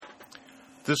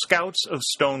The Scouts of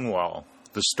Stonewall,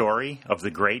 The Story of the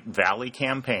Great Valley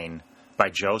Campaign by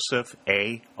Joseph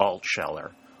A.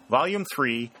 Altsheler, Volume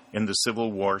 3 in the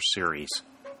Civil War series.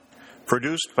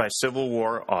 Produced by Civil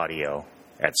War Audio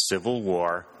at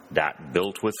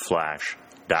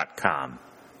civilwar.builtwithflash.com.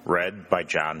 Read by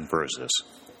John Burzes.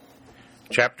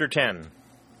 Chapter 10.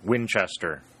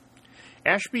 Winchester.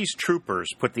 Ashby's troopers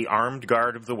put the armed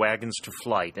guard of the wagons to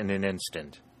flight in an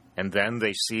instant, and then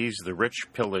they seized the rich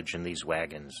pillage in these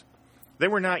wagons. They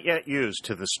were not yet used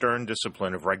to the stern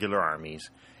discipline of regular armies,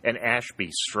 and Ashby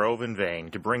strove in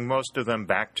vain to bring most of them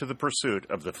back to the pursuit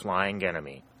of the flying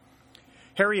enemy.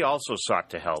 Harry also sought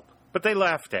to help, but they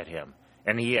laughed at him,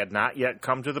 and he had not yet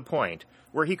come to the point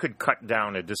where he could cut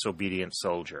down a disobedient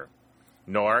soldier.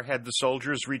 Nor had the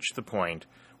soldiers reached the point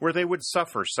where they would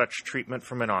suffer such treatment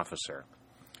from an officer.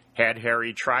 Had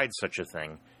Harry tried such a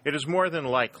thing, it is more than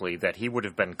likely that he would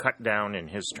have been cut down in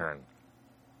his turn.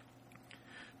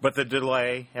 But the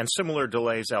delay and similar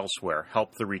delays elsewhere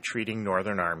helped the retreating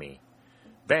Northern army.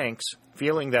 Banks,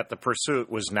 feeling that the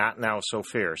pursuit was not now so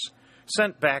fierce,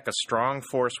 sent back a strong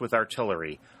force with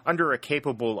artillery under a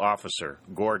capable officer,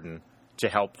 Gordon, to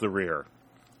help the rear.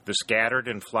 The scattered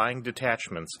and flying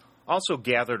detachments also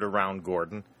gathered around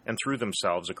Gordon and threw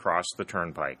themselves across the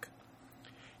turnpike.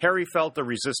 Harry felt the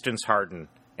resistance harden,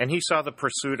 and he saw the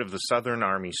pursuit of the Southern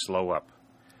army slow up.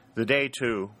 The day,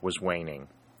 too, was waning.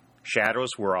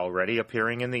 Shadows were already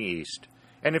appearing in the east,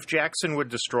 and if Jackson would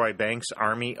destroy Banks'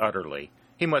 army utterly,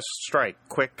 he must strike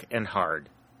quick and hard.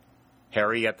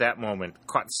 Harry, at that moment,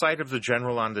 caught sight of the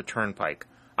general on the turnpike,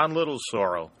 on Little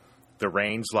Sorrel, the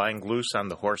reins lying loose on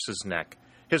the horse's neck,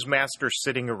 his master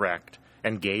sitting erect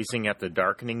and gazing at the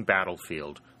darkening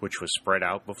battlefield which was spread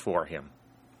out before him.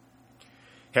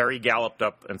 Harry galloped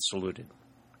up and saluted.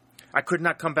 "I could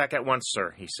not come back at once,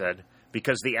 sir," he said,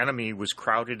 "because the enemy was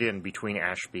crowded in between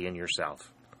Ashby and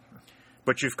yourself.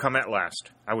 But you've come at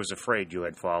last. I was afraid you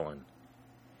had fallen."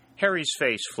 Harry's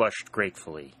face flushed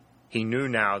gratefully. He knew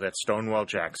now that Stonewall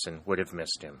Jackson would have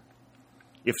missed him.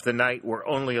 "If the night were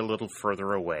only a little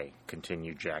further away,"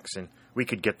 continued Jackson, "we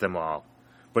could get them all.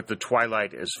 But the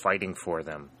twilight is fighting for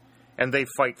them, and they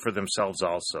fight for themselves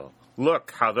also.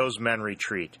 Look how those men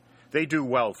retreat. They do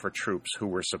well for troops who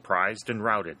were surprised and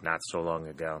routed not so long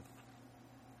ago."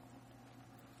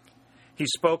 He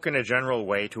spoke in a general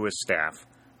way to his staff,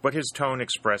 but his tone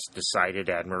expressed decided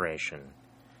admiration.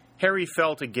 Harry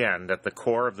felt again that the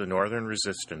core of the Northern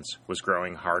resistance was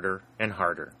growing harder and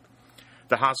harder.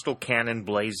 The hostile cannon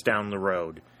blazed down the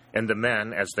road, and the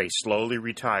men, as they slowly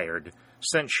retired,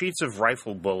 sent sheets of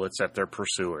rifle bullets at their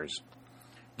pursuers.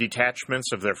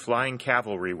 Detachments of their flying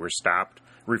cavalry were stopped,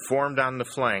 reformed on the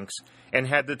flanks, and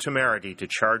had the temerity to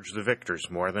charge the victors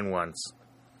more than once.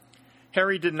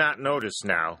 Harry did not notice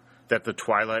now that the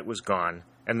twilight was gone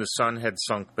and the sun had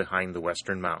sunk behind the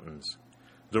western mountains.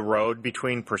 The road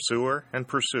between pursuer and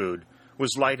pursued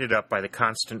was lighted up by the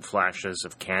constant flashes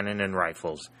of cannon and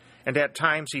rifles, and at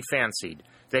times he fancied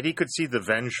that he could see the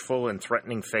vengeful and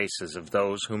threatening faces of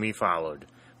those whom he followed.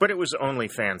 But it was only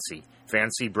fancy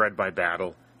bred by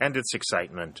battle and its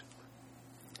excitement.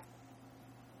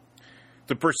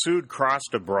 The pursued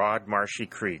crossed a broad, marshy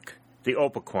creek, the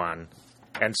Opequon,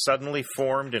 and suddenly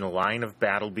formed in a line of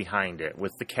battle behind it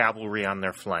with the cavalry on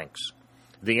their flanks.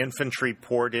 The infantry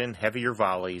poured in heavier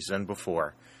volleys than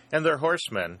before, and their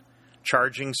horsemen,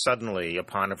 charging suddenly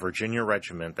upon a Virginia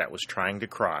regiment that was trying to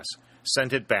cross,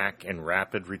 sent it back in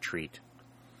rapid retreat.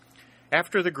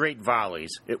 After the great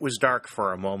volleys, it was dark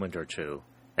for a moment or two,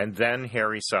 and then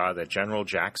Harry saw that General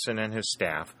Jackson and his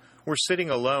staff were sitting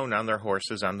alone on their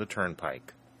horses on the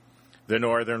turnpike. The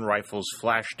Northern rifles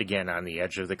flashed again on the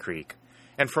edge of the creek,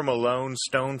 and from a lone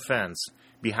stone fence,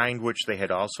 behind which they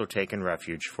had also taken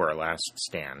refuge for a last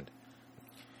stand.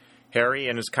 Harry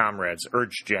and his comrades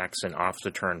urged Jackson off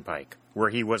the turnpike, where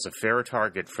he was a fair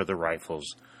target for the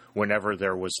rifles, whenever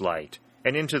there was light,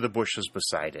 and into the bushes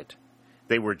beside it.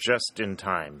 They were just in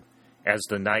time, as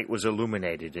the night was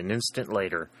illuminated an instant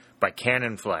later by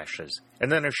cannon flashes,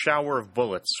 and then a shower of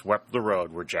bullets swept the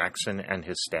road where Jackson and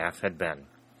his staff had been.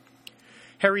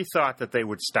 Harry thought that they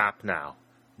would stop now,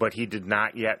 but he did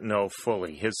not yet know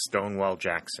fully his Stonewall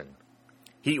Jackson.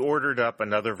 He ordered up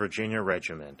another Virginia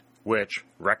regiment, which,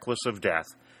 reckless of death,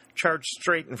 charged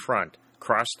straight in front,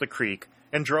 crossed the creek,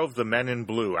 and drove the men in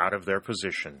blue out of their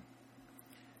position.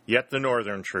 Yet the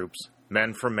Northern troops,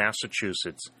 men from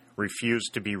Massachusetts,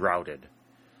 refused to be routed.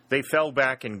 They fell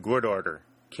back in good order,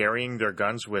 carrying their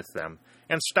guns with them,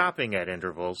 and stopping at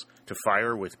intervals to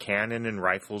fire with cannon and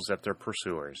rifles at their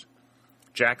pursuers.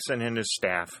 Jackson and his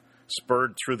staff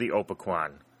spurred through the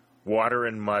Opequon. Water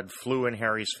and mud flew in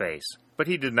Harry's face, but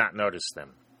he did not notice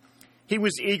them. He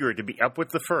was eager to be up with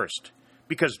the first,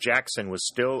 because Jackson was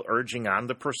still urging on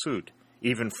the pursuit,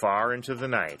 even far into the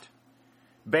night.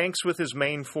 Banks with his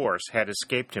main force had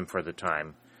escaped him for the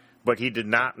time, but he did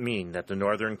not mean that the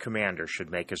Northern commander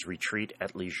should make his retreat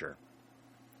at leisure.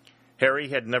 Harry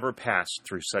had never passed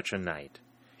through such a night.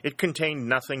 It contained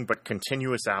nothing but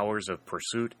continuous hours of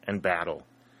pursuit and battle.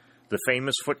 The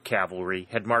famous foot cavalry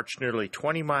had marched nearly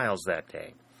 20 miles that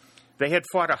day. They had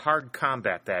fought a hard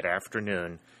combat that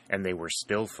afternoon, and they were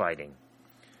still fighting.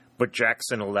 But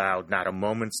Jackson allowed not a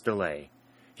moment's delay.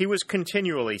 He was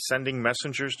continually sending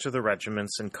messengers to the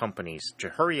regiments and companies to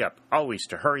hurry up, always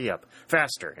to hurry up,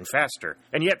 faster and faster,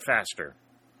 and yet faster.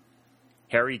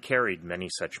 Harry carried many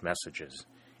such messages.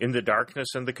 In the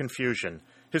darkness and the confusion,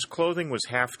 his clothing was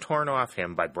half torn off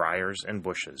him by briars and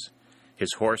bushes.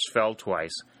 His horse fell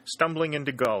twice, stumbling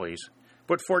into gullies,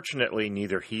 but fortunately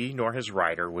neither he nor his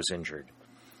rider was injured.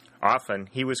 Often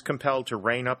he was compelled to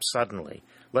rein up suddenly,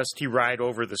 lest he ride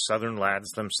over the Southern lads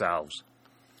themselves.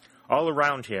 All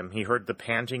around him he heard the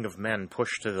panting of men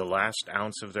pushed to the last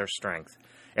ounce of their strength,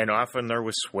 and often there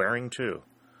was swearing too.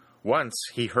 Once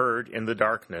he heard, in the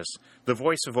darkness, the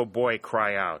voice of a boy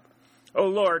cry out, "O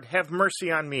Lord, have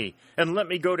mercy on me, and let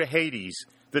me go to Hades.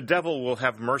 The devil will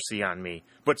have mercy on me,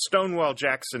 but Stonewall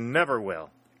Jackson never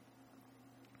will."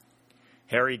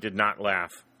 Harry did not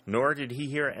laugh, nor did he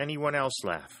hear anyone else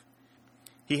laugh.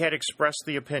 He had expressed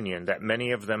the opinion that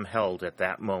many of them held at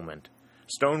that moment.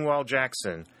 Stonewall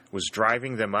Jackson was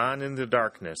driving them on in the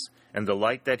darkness, and the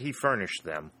light that he furnished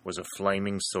them was a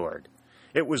flaming sword.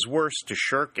 It was worse to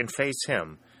shirk and face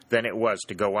him than it was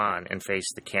to go on and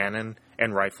face the cannon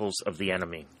and rifles of the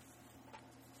enemy.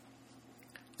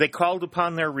 They called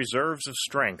upon their reserves of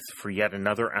strength for yet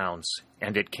another ounce,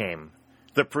 and it came.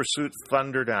 The pursuit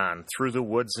thundered on through the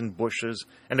woods and bushes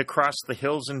and across the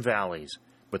hills and valleys,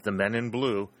 but the men in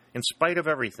blue, in spite of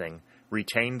everything,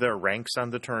 retained their ranks on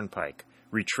the turnpike,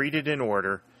 retreated in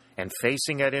order, and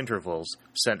facing at intervals,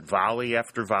 sent volley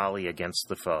after volley against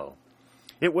the foe.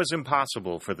 It was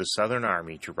impossible for the Southern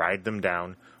army to ride them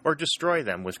down or destroy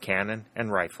them with cannon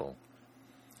and rifle.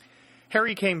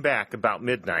 Harry came back about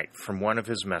midnight from one of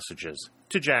his messages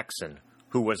to Jackson,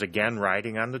 who was again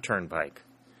riding on the turnpike.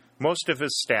 Most of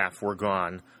his staff were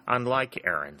gone on like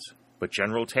errands, but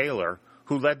General Taylor,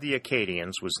 who led the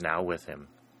Acadians, was now with him.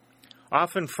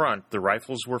 Off in front, the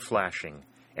rifles were flashing,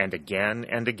 and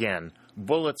again,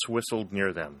 bullets whistled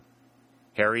near them.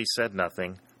 Harry said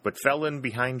nothing, but fell in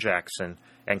behind Jackson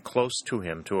and close to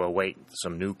him to await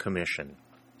some new commission.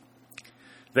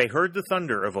 They heard the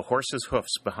thunder of a horse's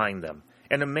hoofs behind them,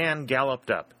 and a man galloped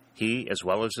up, he as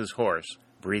well as his horse,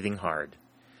 breathing hard.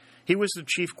 He was the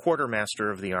chief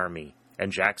quartermaster of the army,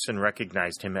 and Jackson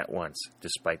recognized him at once,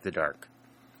 despite the dark.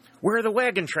 "Where are the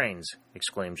wagon trains?"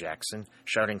 exclaimed Jackson,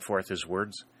 shouting forth his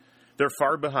words. "They're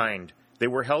far behind. They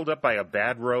were held up by a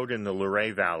bad road in the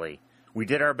Luray Valley. We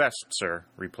did our best, sir,"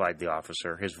 replied the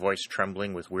officer, his voice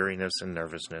trembling with weariness and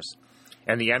nervousness.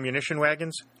 "And the ammunition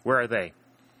wagons? Where are they?"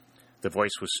 The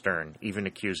voice was stern, even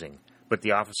accusing, but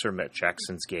the officer met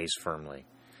Jackson's gaze firmly.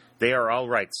 "They are all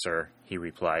right, sir," he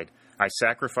replied. "I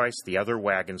sacrificed the other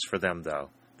wagons for them, though.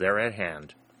 They're at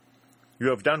hand." "You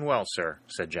have done well, sir,"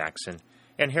 said Jackson,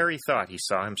 and Harry thought he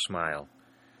saw him smile.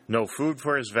 No food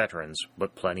for his veterans,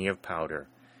 but plenty of powder.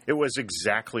 It was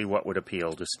exactly what would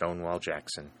appeal to Stonewall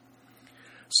Jackson.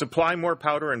 "Supply more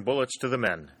powder and bullets to the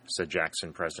men," said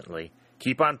Jackson presently.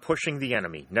 "Keep on pushing the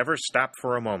enemy. Never stop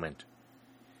for a moment."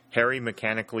 Harry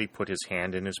mechanically put his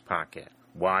hand in his pocket.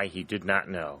 Why, he did not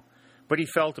know, but he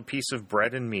felt a piece of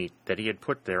bread and meat that he had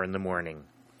put there in the morning.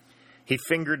 He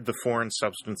fingered the foreign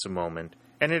substance a moment,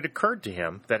 and it occurred to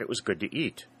him that it was good to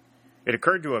eat. It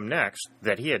occurred to him next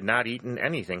that he had not eaten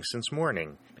anything since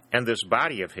morning, and this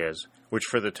body of his, which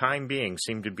for the time being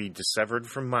seemed to be dissevered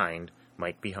from mind,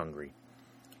 might be hungry.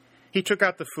 He took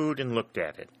out the food and looked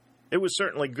at it. It was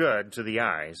certainly good to the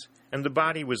eyes, and the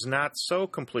body was not so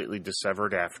completely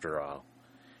dissevered after all,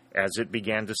 as it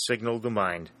began to signal the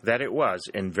mind that it was,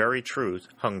 in very truth,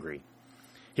 hungry.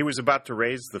 He was about to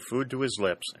raise the food to his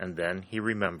lips, and then he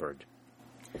remembered.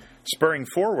 Spurring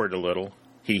forward a little,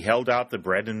 he held out the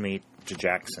bread and meat to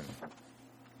Jackson.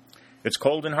 "It's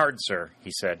cold and hard, sir,"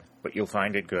 he said, "but you'll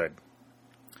find it good."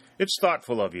 "It's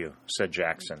thoughtful of you," said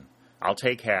Jackson. "I'll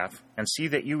take half, and see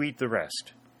that you eat the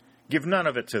rest. Give none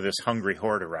of it to this hungry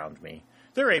horde around me.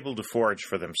 They're able to forage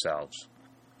for themselves."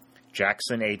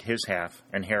 Jackson ate his half,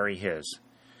 and Harry his.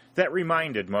 That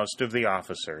reminded most of the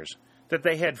officers that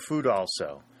they had food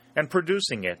also, and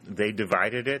producing it, they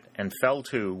divided it and fell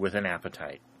to with an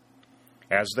appetite.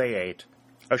 As they ate,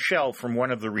 a shell from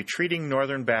one of the retreating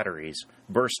northern batteries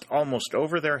burst almost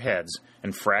over their heads,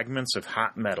 and fragments of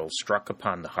hot metal struck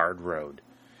upon the hard road.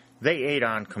 They ate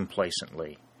on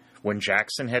complacently. When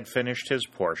Jackson had finished his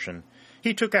portion,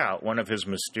 he took out one of his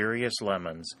mysterious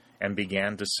lemons and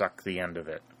began to suck the end of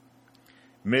it.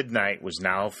 Midnight was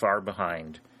now far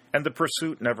behind, and the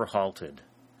pursuit never halted.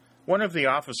 One of the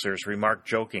officers remarked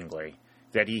jokingly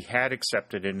that he had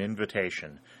accepted an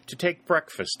invitation to take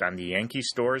breakfast on the Yankee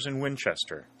stores in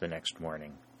Winchester the next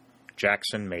morning.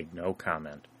 Jackson made no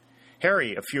comment.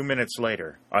 Harry, a few minutes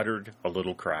later, uttered a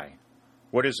little cry.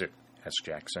 "What is it?" asked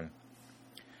Jackson.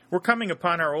 "We're coming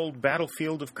upon our old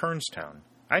battlefield of Kernstown.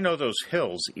 I know those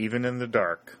hills even in the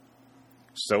dark."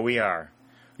 "So we are.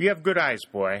 You have good eyes,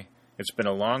 boy. It's been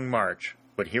a long march,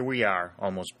 but here we are,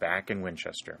 almost back in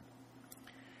Winchester."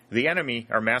 "The enemy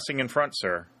are massing in front,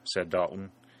 sir," said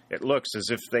Dalton. "It looks as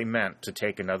if they meant to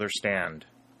take another stand."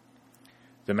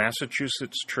 The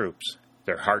Massachusetts troops,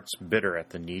 their hearts bitter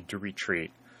at the need to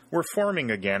retreat, were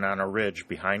forming again on a ridge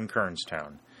behind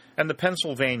Kernstown, and the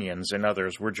Pennsylvanians and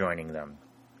others were joining them.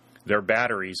 Their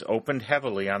batteries opened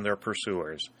heavily on their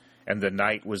pursuers, and the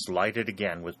night was lighted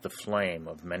again with the flame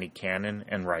of many cannon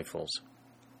and rifles.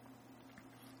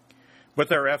 But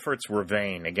their efforts were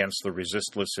vain against the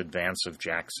resistless advance of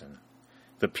Jackson.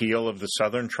 The peal of the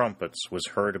Southern trumpets was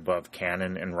heard above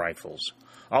cannon and rifles,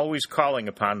 always calling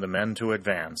upon the men to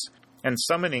advance, and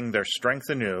summoning their strength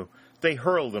anew, they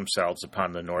hurled themselves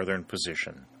upon the Northern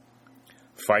position.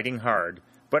 Fighting hard,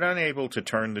 but unable to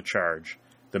turn the charge,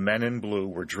 the men in blue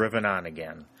were driven on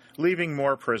again, leaving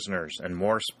more prisoners and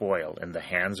more spoil in the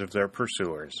hands of their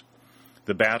pursuers.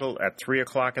 The battle at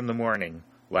 3:00 in the morning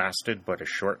lasted but a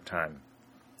short time.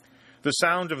 The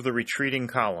sound of the retreating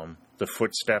column, the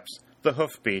footsteps, the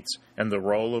hoofbeats, and the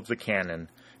roll of the cannon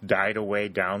died away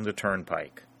down the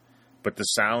turnpike. But the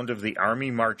sound of the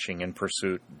army marching in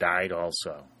pursuit died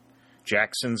also.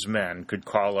 Jackson's men could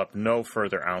call up no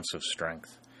further ounce of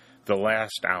strength. The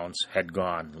last ounce had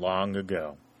gone long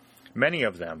ago. Many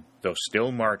of them, though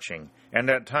still marching, and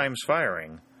at times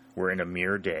firing, were in a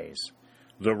mere daze.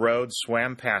 The road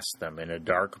swam past them in a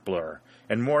dark blur,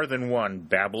 and more than one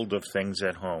babbled of things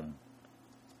at home.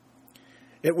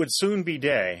 It would soon be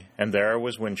day, and there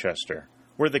was Winchester,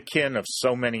 where the kin of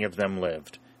so many of them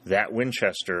lived, that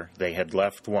Winchester they had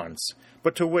left once,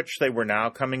 but to which they were now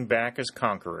coming back as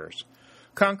conquerors.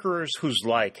 Conquerors whose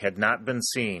like had not been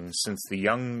seen since the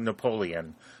young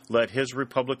Napoleon led his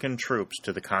republican troops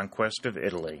to the conquest of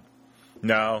Italy.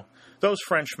 No, those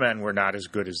Frenchmen were not as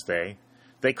good as they.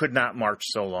 They could not march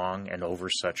so long and over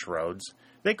such roads.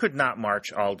 They could not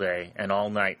march all day and all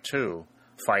night, too,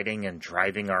 fighting and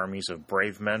driving armies of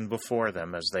brave men before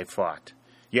them as they fought.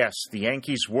 Yes, the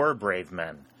Yankees were brave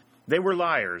men. They were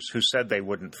liars who said they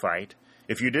wouldn't fight.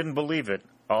 If you didn't believe it,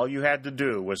 all you had to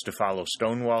do was to follow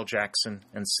Stonewall Jackson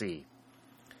and see.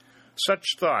 Such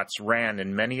thoughts ran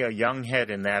in many a young head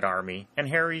in that army, and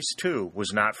Harry's, too,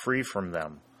 was not free from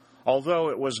them, although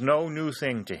it was no new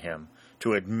thing to him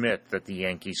to admit that the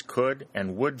Yankees could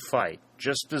and would fight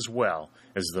just as well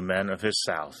as the men of his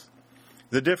South.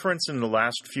 The difference in the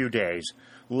last few days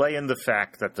lay in the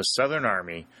fact that the Southern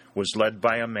army was led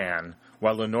by a man,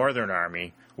 while the Northern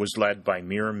army was led by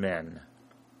mere men.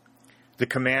 The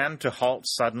command to halt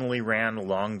suddenly ran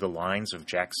along the lines of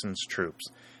Jackson's troops,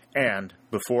 and,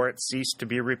 before it ceased to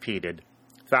be repeated,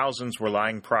 thousands were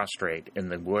lying prostrate in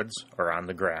the woods or on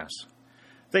the grass.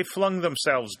 They flung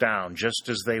themselves down just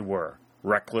as they were,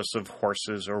 reckless of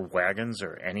horses or wagons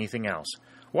or anything else.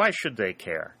 Why should they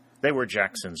care? They were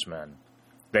Jackson's men.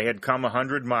 They had come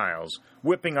 100 miles,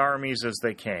 whipping armies as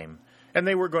they came, and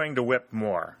they were going to whip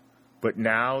more. But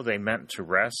now they meant to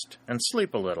rest and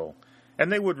sleep a little,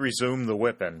 and they would resume the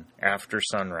whipping after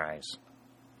sunrise.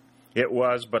 It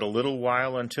was but a little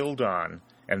while until dawn,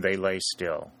 and they lay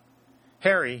still.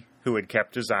 Harry, who had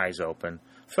kept his eyes open,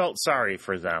 felt sorry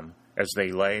for them as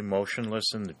they lay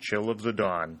motionless in the chill of the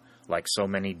dawn like so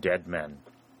many dead men.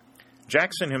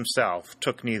 Jackson himself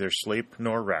took neither sleep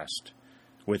nor rest.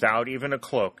 Without even a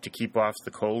cloak to keep off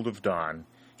the cold of dawn,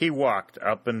 he walked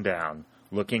up and down,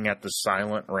 looking at the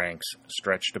silent ranks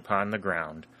stretched upon the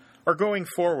ground, or going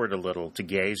forward a little to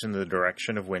gaze in the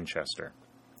direction of Winchester.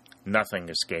 Nothing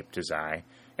escaped his eye,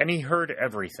 and he heard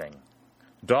everything.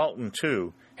 Dalton,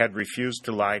 too, had refused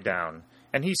to lie down,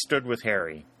 and he stood with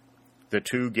Harry. The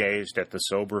two gazed at the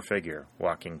sober figure,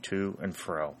 walking to and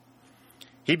fro.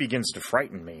 "He begins to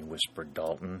frighten me," whispered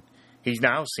Dalton. "He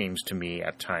now seems to me,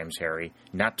 at times, Harry,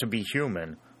 not to be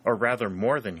human, or rather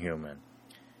more than human.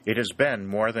 It has been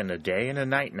more than a day and a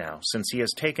night now since he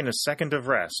has taken a second of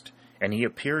rest, and he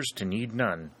appears to need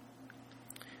none.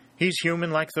 He's human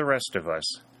like the rest of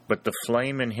us, but the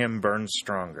flame in him burns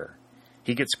stronger.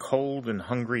 He gets cold and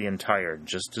hungry and tired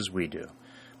just as we do,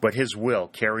 but his will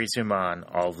carries him on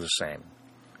all the same.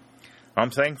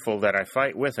 I'm thankful that I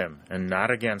fight with him and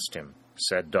not against him,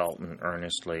 said Dalton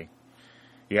earnestly.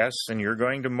 Yes, and you're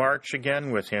going to march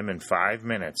again with him in 5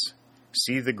 minutes.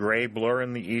 See the gray blur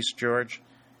in the east, George?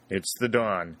 It's the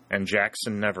dawn, and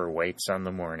Jackson never waits on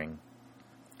the morning.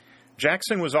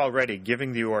 Jackson was already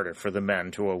giving the order for the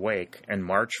men to awake and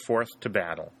march forth to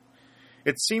battle.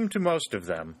 It seemed to most of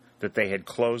them that they had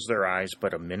closed their eyes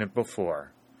but a minute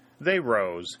before. They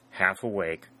rose, half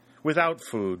awake, without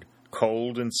food,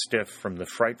 cold and stiff from the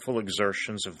frightful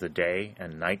exertions of the day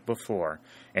and night before,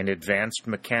 and advanced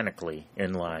mechanically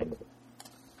in line.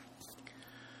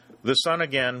 The sun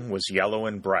again was yellow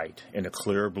and bright in a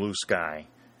clear blue sky,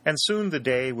 and soon the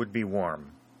day would be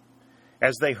warm.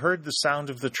 As they heard the sound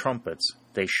of the trumpets,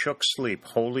 they shook sleep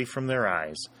wholly from their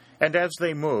eyes, and as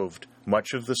they moved,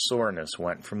 much of the soreness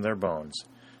went from their bones.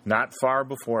 Not far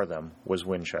before them was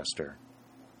Winchester.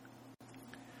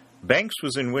 Banks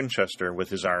was in Winchester with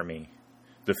his army.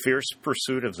 The fierce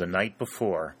pursuit of the night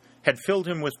before had filled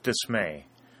him with dismay,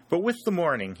 but with the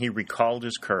morning he recalled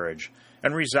his courage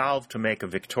and resolved to make a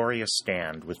victorious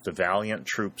stand with the valiant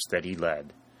troops that he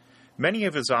led. Many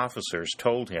of his officers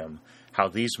told him how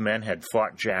these men had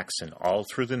fought Jackson all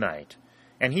through the night,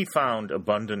 and he found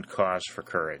abundant cause for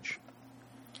courage.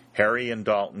 Harry and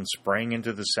Dalton sprang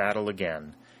into the saddle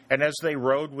again, and as they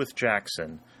rode with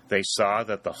Jackson, they saw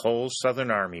that the whole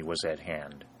Southern army was at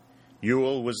hand.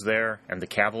 Ewell was there, and the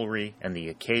cavalry and the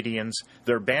Acadians,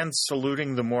 their bands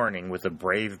saluting the morning with a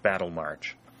brave battle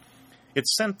march. It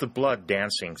sent the blood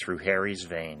dancing through Harry's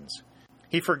veins.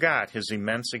 He forgot his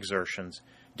immense exertions,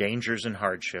 dangers and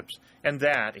hardships, and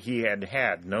that he had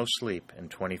had no sleep in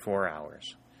 24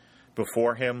 hours.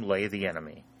 Before him lay the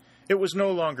enemy. It was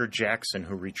no longer Jackson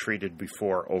who retreated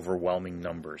before overwhelming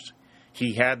numbers.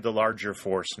 He had the larger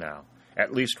force now,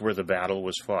 at least where the battle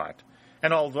was fought,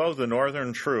 and although the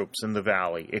northern troops in the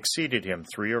valley exceeded him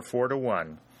 3 or 4 to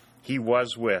 1, he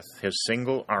was with his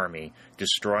single army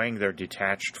destroying their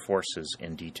detached forces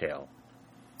in detail.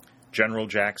 General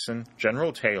Jackson,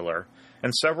 General Taylor,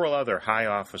 and several other high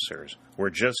officers were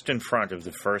just in front of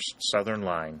the first Southern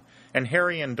line, and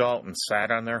Harry and Dalton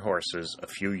sat on their horses a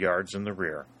few yards in the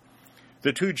rear.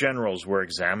 The two generals were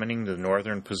examining the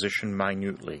northern position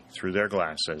minutely through their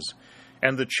glasses,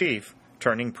 and the chief,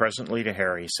 turning presently to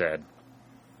Harry, said,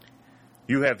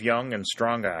 "You have young and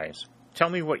strong eyes. Tell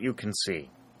me what you can see."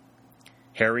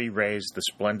 Harry raised the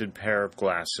splendid pair of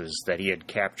glasses that he had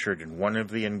captured in one of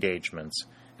the engagements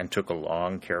and took a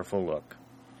long, careful look.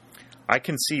 "I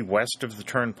can see west of the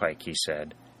turnpike," he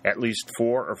said, "at least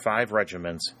 4 or 5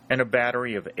 regiments and a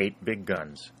battery of 8 big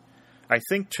guns. I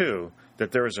think, too,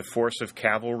 that there is a force of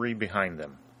cavalry behind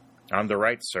them. On the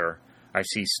right, sir, I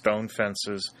see stone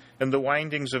fences and the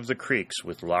windings of the creeks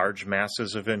with large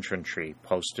masses of infantry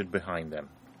posted behind them."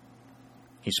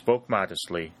 He spoke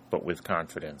modestly, but with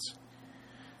confidence.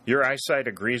 "Your eyesight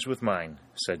agrees with mine,"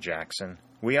 said Jackson.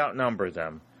 "We outnumber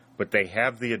them, but they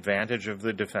have the advantage of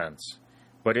the defense.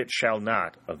 But it shall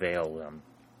not avail them."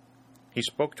 He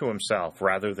spoke to himself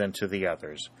rather than to the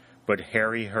others, but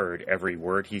Harry heard every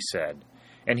word he said,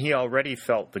 and he already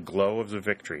felt the glow of the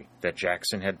victory that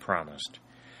Jackson had promised.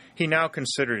 He now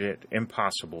considered it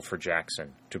impossible for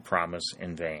Jackson to promise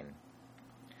in vain.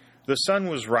 The sun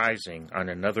was rising on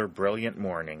another brilliant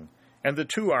morning, and the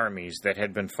two armies that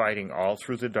had been fighting all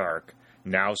through the dark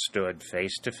now stood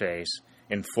face to face,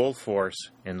 in full force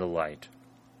in the light.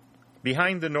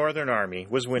 Behind the northern army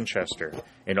was Winchester,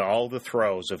 in all the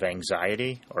throes of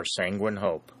anxiety or sanguine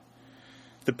hope.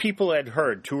 The people had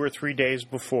heard 2 or 3 days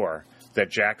before that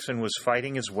Jackson was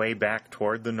fighting his way back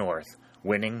toward the north,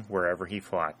 winning wherever he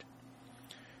fought.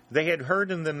 They had heard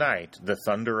in the night the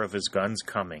thunder of his guns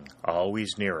coming,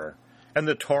 always nearer, and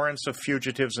the torrents of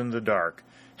fugitives in the dark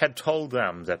had told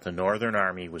them that the northern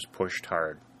army was pushed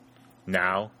hard.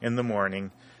 Now, in the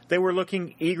morning, they were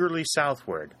looking eagerly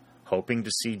southward, hoping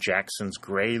to see Jackson's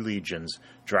gray legions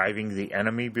driving the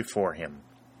enemy before him.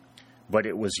 But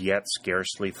it was yet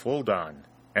scarcely full dawn,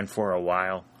 and for a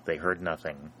while they heard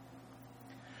nothing.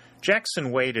 Jackson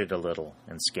waited a little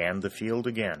and scanned the field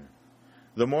again.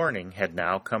 The morning had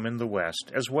now come in the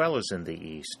west as well as in the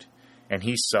east, and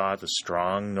he saw the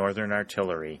strong northern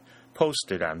artillery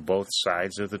posted on both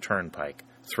sides of the turnpike,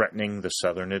 threatening the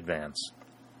southern advance.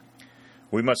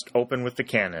 "We must open with the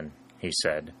cannon," he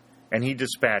said, and he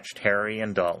dispatched Harry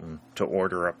and Dalton to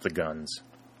order up the guns.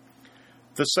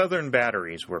 The southern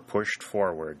batteries were pushed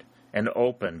forward and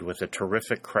opened with a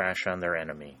terrific crash on their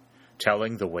enemy,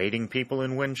 telling the waiting people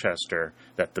in Winchester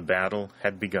that the battle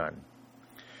had begun.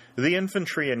 The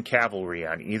infantry and cavalry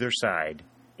on either side,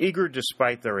 eager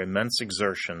despite their immense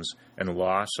exertions and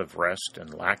loss of rest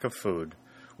and lack of food,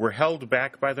 were held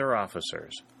back by their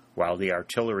officers while the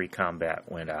artillery combat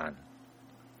went on.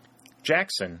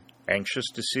 Jackson, anxious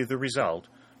to see the result,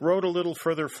 rode a little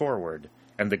further forward,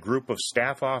 and the group of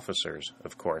staff officers,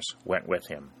 of course, went with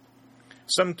him.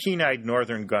 Some keen-eyed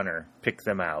Northern gunner picked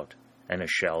them out, and a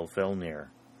shell fell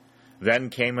near. Then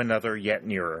came another yet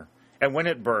nearer, and when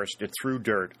it burst, it threw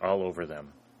dirt all over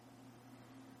them.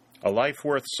 "A life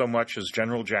worth so much as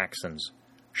General Jackson's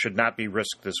should not be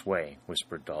risked this way,"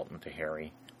 whispered Dalton to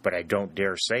Harry, "but I don't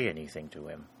dare say anything to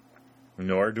him."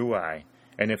 "Nor do I,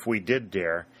 and if we did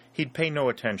dare, he'd pay no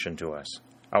attention to us.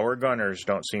 Our gunners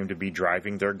don't seem to be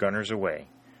driving their gunners away.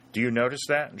 Do you notice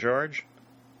that, George?"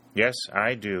 "Yes,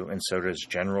 I do, and so does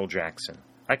General Jackson.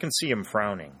 I can see him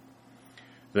frowning."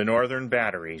 The Northern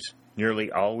batteries, nearly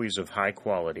always of high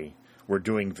quality, were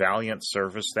doing valiant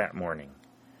service that morning.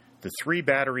 The 3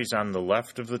 batteries on the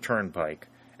left of the turnpike,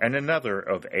 and another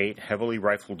of 8 heavily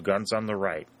rifled guns on the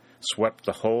right, swept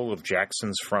the whole of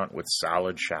Jackson's front with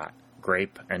solid shot,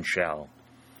 grape, and shell.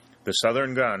 The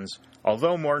Southern guns,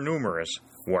 although more numerous,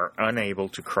 were unable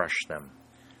to crush them.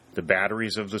 The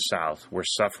batteries of the South were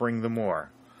suffering the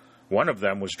more. One of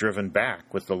them was driven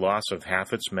back with the loss of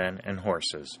half its men and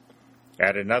horses.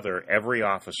 At another, every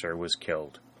officer was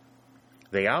killed.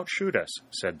 "They outshoot us,"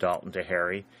 said Dalton to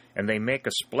Harry, "and they make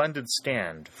a splendid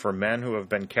stand for men who have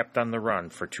been kept on the run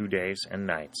for 2 days and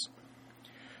nights."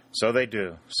 "So they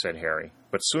do," said Harry,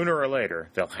 "but sooner or later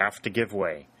they'll have to give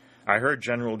way. I heard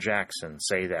General Jackson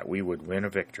say that we would win a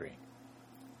victory."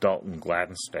 Dalton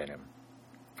glanced at him.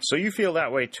 "So you feel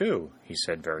that way too," he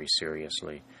said very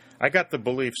seriously. "I got the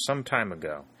belief some time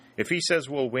ago. If he says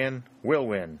we'll win, we'll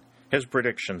win. His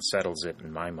prediction settles it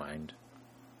in my mind."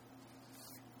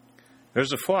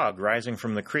 "There's a fog rising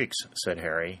from the creeks," said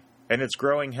Harry, "and it's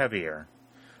growing heavier.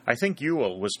 I think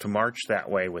Ewell was to march that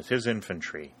way with his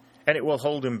infantry, and it will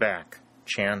hold him back.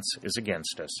 Chance is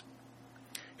against us.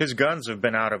 His guns have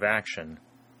been out of action,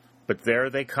 but there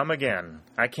they come again.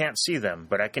 I can't see them,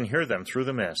 but I can hear them through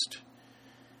the mist.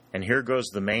 And here goes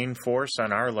the main force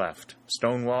on our left.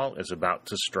 Stonewall is about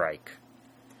to strike."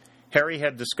 Harry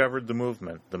had discovered the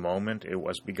movement the moment it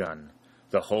was begun.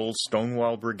 The whole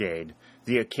Stonewall Brigade,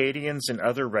 the Acadians and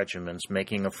other regiments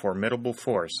making a formidable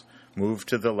force, moved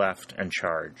to the left and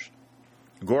charged.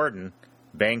 Gordon,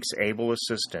 Banks' able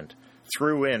assistant,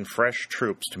 threw in fresh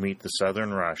troops to meet the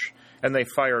Southern rush, and they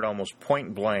fired almost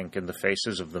point-blank in the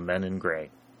faces of the men in gray.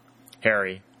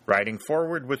 Harry, riding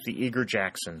forward with the eager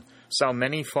Jackson, saw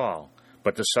many fall,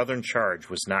 but the Southern charge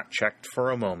was not checked for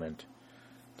a moment.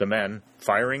 The men,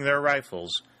 firing their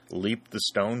rifles, leaped the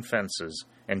stone fences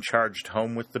and charged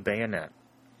home with the bayonet.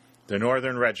 The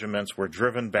Northern regiments were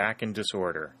driven back in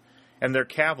disorder, and their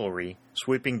cavalry,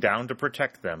 sweeping down to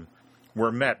protect them,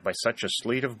 were met by such a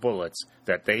sleet of bullets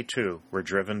that they too were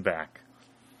driven back.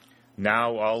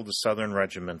 Now all the Southern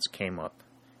regiments came up.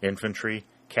 Infantry,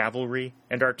 cavalry,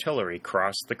 and artillery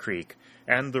crossed the creek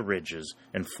and the ridges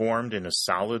and formed in a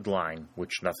solid line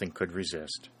which nothing could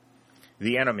resist.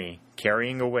 The enemy,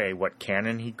 carrying away what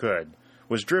cannon he could,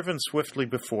 was driven swiftly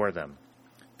before them.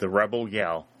 The rebel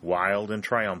yell, wild and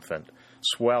triumphant,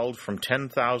 swelled from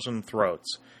 10,000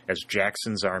 throats as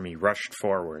Jackson's army rushed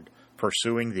forward,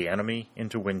 pursuing the enemy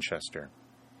into Winchester.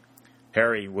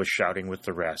 Harry was shouting with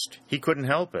the rest. He couldn't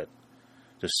help it.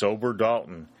 The sober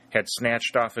Dalton had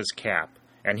snatched off his cap,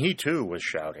 and he too was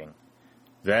shouting.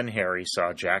 Then Harry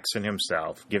saw Jackson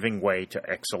himself giving way to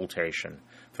exultation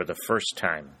for the first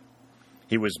time.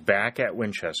 He was back at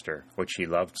Winchester, which he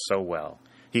loved so well.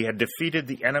 He had defeated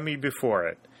the enemy before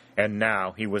it, and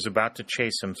now he was about to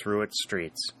chase him through its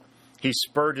streets. He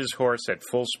spurred his horse at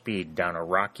full speed down a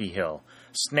rocky hill,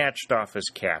 snatched off his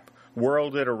cap,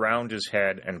 whirled it around his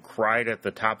head, and cried at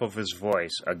the top of his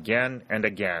voice again and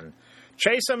again,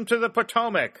 "Chase him to the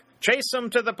Potomac! Chase him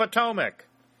to the Potomac!"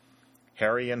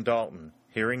 Harry and Dalton,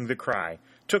 hearing the cry,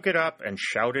 took it up and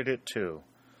shouted it too.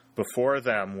 Before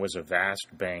them was a vast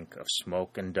bank of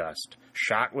smoke and dust,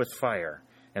 shot with fire,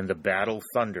 and the battle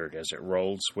thundered as it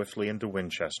rolled swiftly into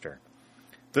Winchester.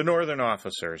 The Northern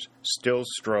officers still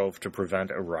strove to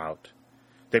prevent a rout.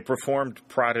 They performed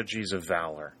prodigies of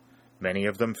valor. Many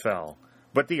of them fell,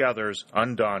 but the others,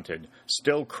 undaunted,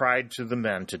 still cried to the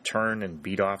men to turn and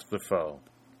beat off the foe.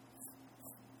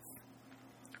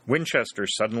 Winchester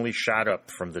suddenly shot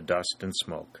up from the dust and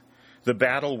smoke. The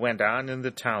battle went on in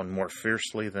the town more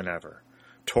fiercely than ever.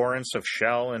 Torrents of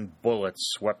shell and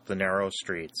bullets swept the narrow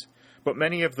streets, but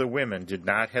many of the women did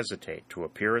not hesitate to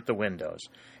appear at the windows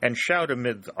and shout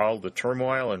amid all the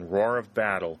turmoil and roar of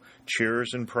battle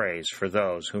cheers and praise for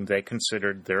those whom they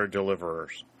considered their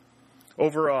deliverers.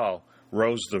 Overall,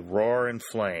 rose the roar and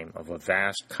flame of a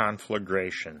vast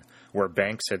conflagration where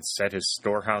Banks had set his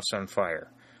storehouse on fire,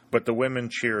 but the women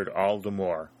cheered all the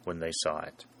more when they saw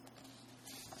it.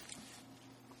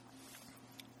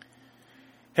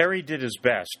 Harry did his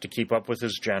best to keep up with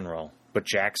his general, but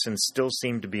Jackson still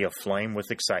seemed to be aflame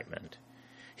with excitement.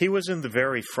 He was in the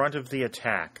very front of the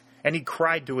attack, and he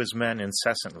cried to his men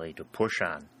incessantly to push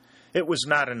on. It was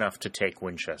not enough to take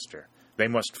Winchester. They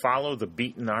must follow the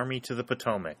beaten army to the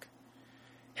Potomac.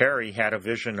 Harry had a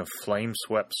vision of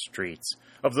flame-swept streets,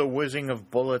 of the whizzing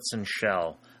of bullets and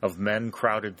shell, of men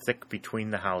crowded thick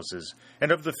between the houses,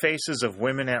 and of the faces of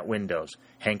women at windows,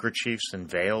 handkerchiefs and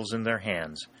veils in their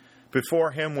hands.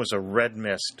 Before him was a red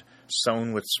mist,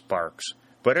 sown with sparks,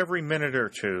 but every minute or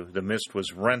two the mist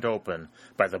was rent open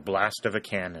by the blast of a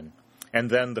cannon, and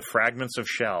then the fragments of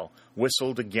shell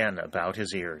whistled again about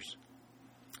his ears.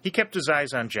 He kept his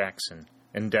eyes on Jackson,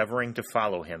 endeavoring to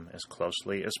follow him as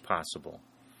closely as possible.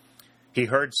 He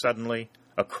heard suddenly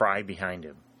a cry behind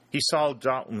him. He saw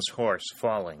Dalton's horse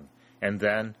falling, and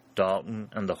then Dalton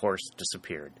and the horse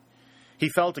disappeared. He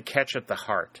felt a catch at the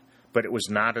heart, but it was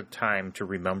not a time to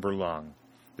remember long.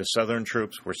 The Southern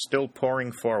troops were still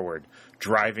pouring forward,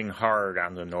 driving hard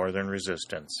on the Northern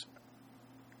resistance.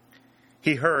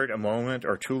 He heard, a moment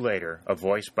or two later, a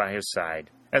voice by his side,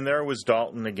 and there was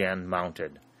Dalton again,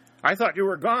 mounted. "I thought you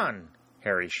were gone,"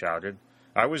 Harry shouted.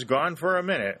 "I was gone for a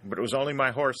minute, but it was only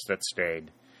my horse that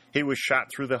stayed. He was shot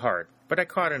through the heart, but I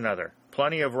caught another.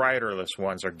 Plenty of riderless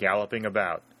ones are galloping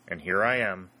about, and here I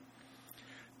am."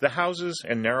 The houses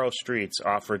and narrow streets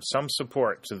offered some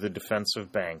support to the defense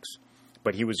of Banks,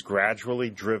 but he was gradually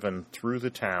driven through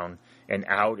the town and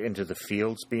out into the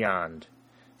fields beyond.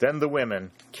 Then the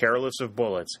women, careless of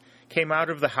bullets, came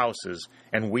out of the houses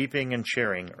and, weeping and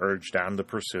cheering, urged on the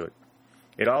pursuit.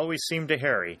 It always seemed to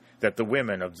Harry that the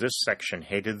women of this section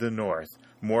hated the North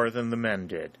more than the men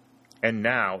did, and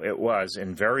now it was,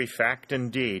 in very fact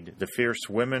and deed, the fierce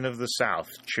women of the South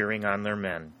cheering on their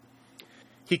men.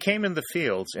 He came in the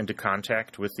fields into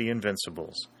contact with the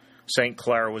Invincibles. St.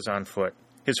 Clair was on foot,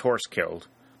 his horse killed,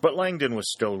 but Langdon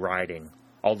was still riding,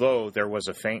 although there was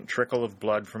a faint trickle of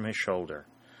blood from his shoulder.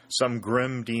 Some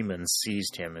grim demon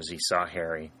seized him as he saw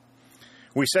Harry.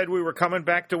 "We said we were coming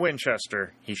back to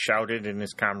Winchester," he shouted in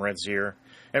his comrade's ear,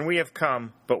 "and we have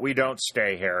come, but we don't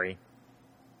stay, Harry.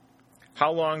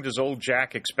 How long does old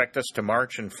Jack expect us to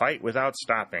march and fight without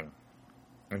stopping?"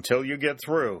 "Until you get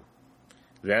through."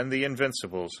 Then the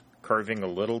Invincibles, curving a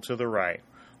little to the right,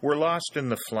 were lost in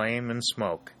the flame and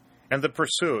smoke, and the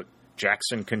pursuit,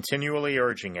 Jackson continually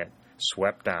urging it,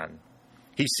 swept on.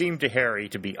 He seemed to Harry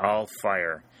to be all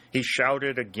fire. He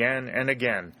shouted again and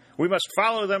again, "We must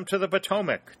follow them to the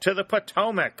Potomac! To the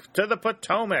Potomac! To the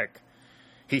Potomac!"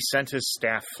 He sent his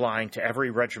staff flying to every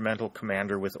regimental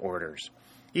commander with orders.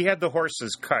 He had the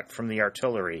horses cut from the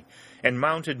artillery and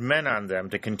mounted men on them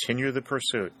to continue the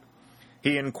pursuit.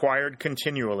 He inquired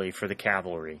continually for the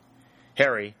cavalry.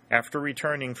 Harry, after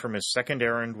returning from his second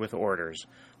errand with orders,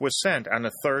 was sent on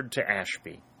a third to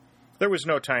Ashby. There was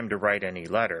no time to write any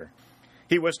letter.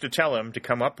 He was to tell him to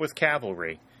come up with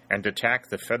cavalry and attack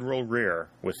the Federal rear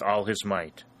with all his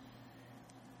might.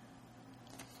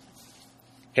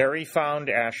 Harry found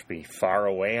Ashby far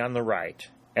away on the right,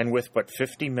 and with but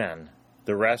 50 men.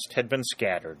 The rest had been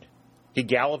scattered. He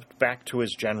galloped back to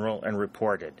his general and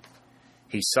reported.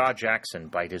 He saw Jackson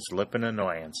bite his lip in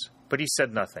annoyance, but he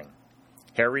said nothing.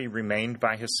 Harry remained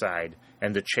by his side,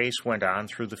 and the chase went on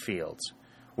through the fields.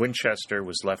 Winchester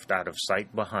was left out of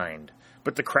sight behind,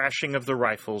 but the crashing of the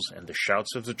rifles and the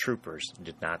shouts of the troopers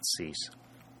did not cease.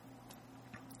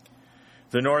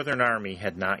 The Northern army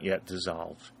had not yet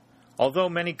dissolved. Although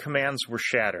many commands were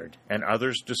shattered and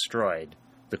others destroyed,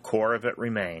 the core of it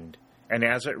remained, and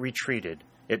as it retreated,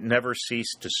 it never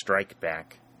ceased to strike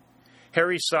back.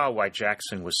 Harry saw why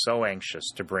Jackson was so anxious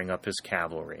to bring up his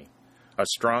cavalry. A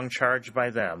strong charge by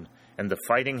them, and the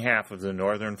fighting half of the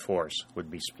Northern force would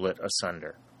be split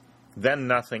asunder. Then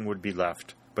nothing would be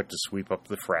left but to sweep up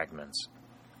the fragments.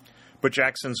 But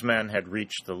Jackson's men had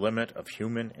reached the limit of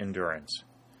human endurance.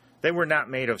 They were not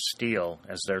made of steel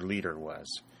as their leader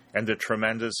was, and the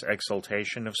tremendous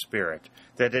exultation of spirit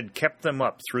that had kept them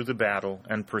up through the battle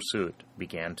and pursuit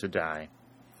began to die.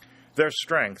 Their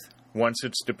strength, once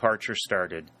its departure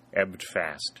started, ebbed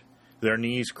fast. Their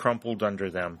knees crumpled under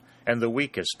them, and the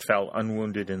weakest fell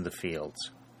unwounded in the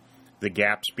fields. The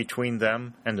gaps between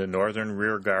them and the Northern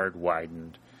rearguard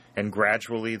widened, and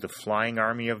gradually the flying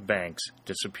army of Banks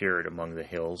disappeared among the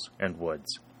hills and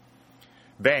woods.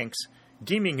 Banks,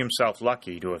 deeming himself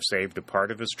lucky to have saved a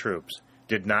part of his troops,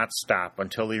 did not stop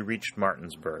until he reached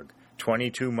Martinsburg,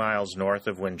 22 miles north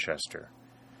of Winchester.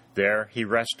 There he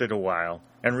rested a while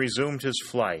and resumed his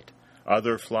flight,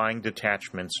 other flying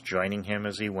detachments joining him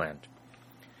as he went.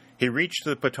 He reached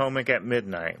the Potomac at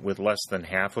midnight with less than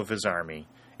half of his army,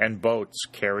 and boats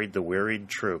carried the wearied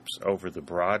troops over the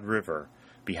broad river,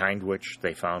 behind which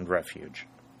they found refuge.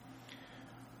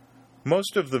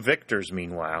 Most of the victors,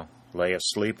 meanwhile, lay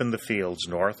asleep in the fields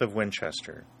north of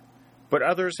Winchester, but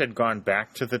others had gone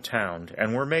back to the town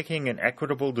and were making an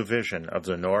equitable division of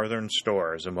the northern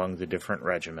stores among the different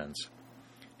regiments.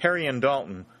 Harry and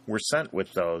Dalton were sent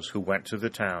with those who went to the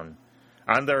town.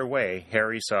 On their way,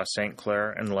 Harry saw St.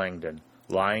 Clair and Langdon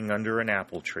lying under an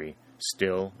apple tree,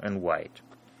 still and white.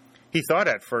 He thought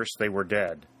at first they were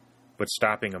dead, but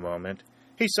stopping a moment,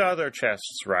 he saw their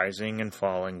chests rising and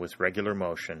falling with regular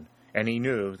motion, and he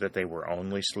knew that they were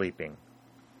only sleeping.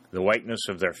 The whiteness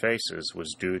of their faces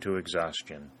was due to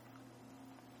exhaustion.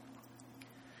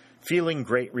 Feeling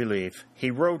great relief,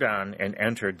 he rode on and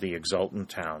entered the exultant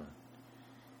town.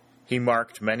 He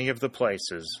marked many of the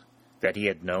places that he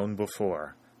had known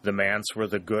before, the manse where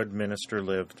the good minister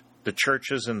lived, the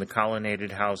churches and the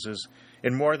colonnaded houses,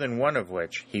 in more than one of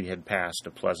which he had passed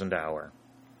a pleasant hour.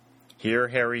 Here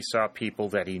Harry saw people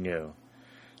that he knew.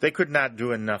 They could not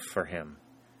do enough for him.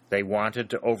 They wanted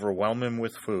to overwhelm him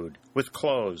with food, with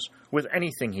clothes, with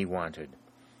anything he wanted.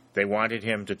 They wanted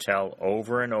him to tell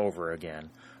over and over again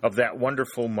of that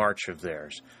wonderful march of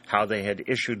theirs, how they had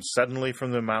issued suddenly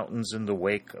from the mountains in the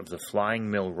wake of the flying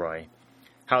Milroy,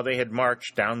 how they had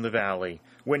marched down the valley,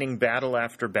 winning battle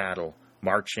after battle,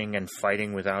 marching and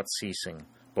fighting without ceasing,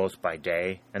 both by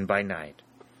day and by night.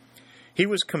 He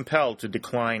was compelled to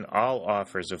decline all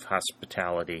offers of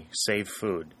hospitality save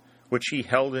food, which he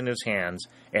held in his hands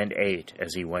and ate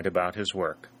as he went about his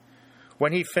work.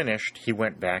 When he finished, he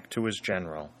went back to his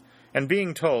general, and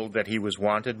being told that he was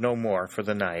wanted no more for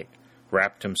the night,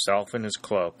 wrapped himself in his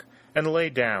cloak and lay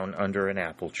down under an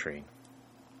apple tree.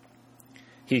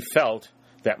 He felt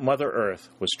that Mother Earth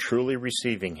was truly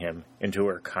receiving him into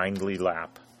her kindly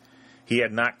lap. He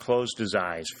had not closed his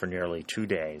eyes for nearly 2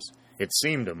 days. It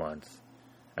seemed a month,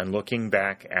 and looking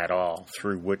back at all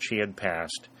through which he had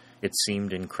passed, it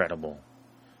seemed incredible.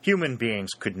 Human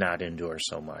beings could not endure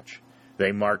so much.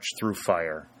 They marched through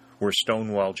fire, where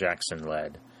Stonewall Jackson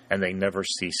led, and they never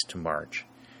ceased to march.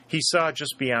 He saw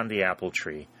just beyond the apple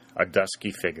tree a dusky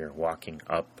figure walking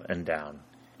up and down.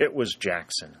 It was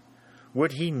Jackson.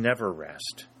 Would he never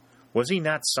rest? Was he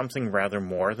not something rather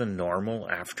more than normal,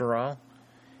 after all?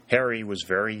 Harry was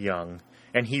very young,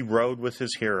 and he rode with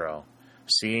his hero,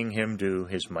 seeing him do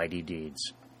his mighty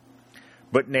deeds.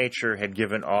 But nature had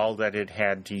given all that it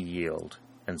had to yield,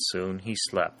 and soon he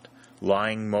slept,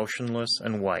 lying motionless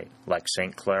and white, like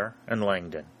St. Clair and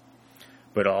Langdon.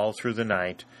 But all through the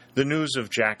night, the news of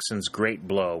Jackson's great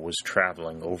blow was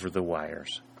traveling over the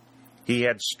wires. He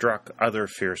had struck other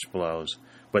fierce blows,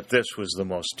 but this was the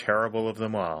most terrible of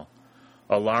them all.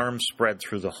 Alarm spread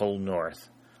through the whole North.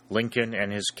 Lincoln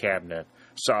and his cabinet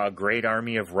saw a great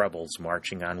army of rebels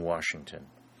marching on Washington.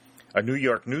 A New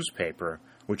York newspaper,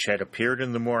 which had appeared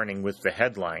in the morning with the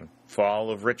headline,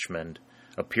 Fall of Richmond,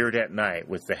 appeared at night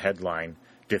with the headline,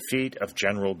 Defeat of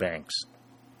General Banks.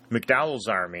 McDowell's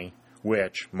army,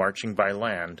 which, marching by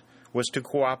land, was to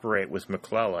cooperate with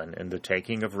McClellan in the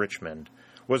taking of Richmond,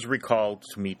 was recalled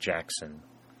to meet Jackson.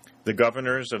 The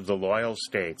governors of the loyal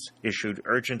states issued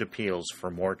urgent appeals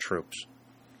for more troops.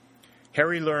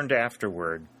 Harry learned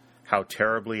afterward how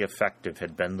terribly effective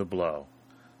had been the blow.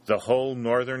 The whole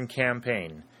northern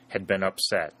campaign had been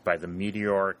upset by the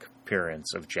meteoric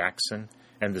appearance of Jackson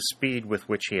and the speed with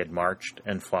which he had marched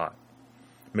and fought.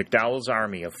 McDowell's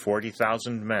army of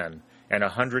 40,000 men and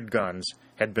 100 guns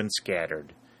had been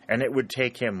scattered, and it would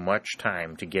take him much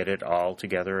time to get it all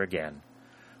together again.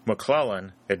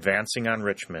 McClellan, advancing on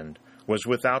Richmond, was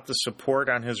without the support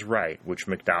on his right which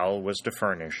McDowell was to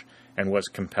furnish, and was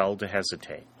compelled to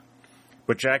hesitate.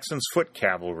 But Jackson's foot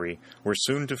cavalry were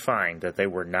soon to find that they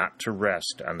were not to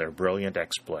rest on their brilliant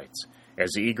exploits.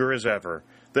 As eager as ever,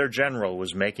 their general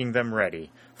was making them ready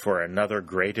for another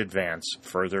great advance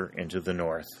further into the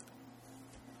north.